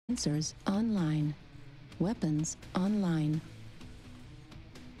Sensors online. Weapons online.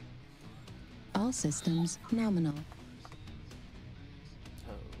 All systems nominal.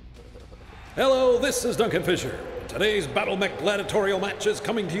 Hello, this is Duncan Fisher. Today's Battle Mech gladiatorial match is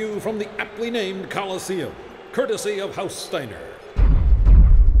coming to you from the aptly named Coliseum, courtesy of House Steiner.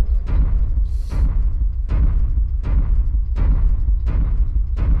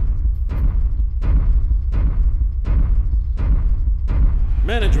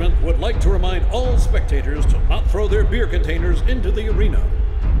 Management would like to remind all spectators to not throw their beer containers into the arena.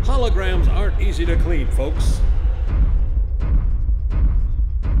 Holograms aren't easy to clean, folks.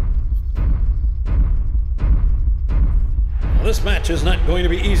 This match is not going to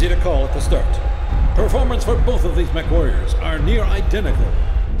be easy to call at the start. Performance for both of these mech warriors are near identical.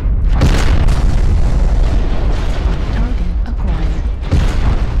 Target acquired.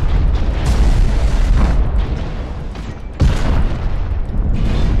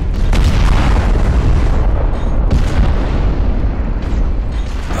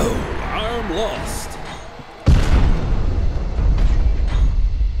 Oh, arm lost.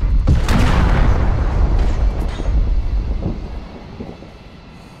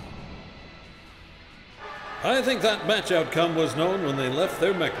 I think that match outcome was known when they left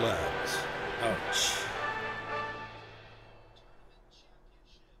their mech labs.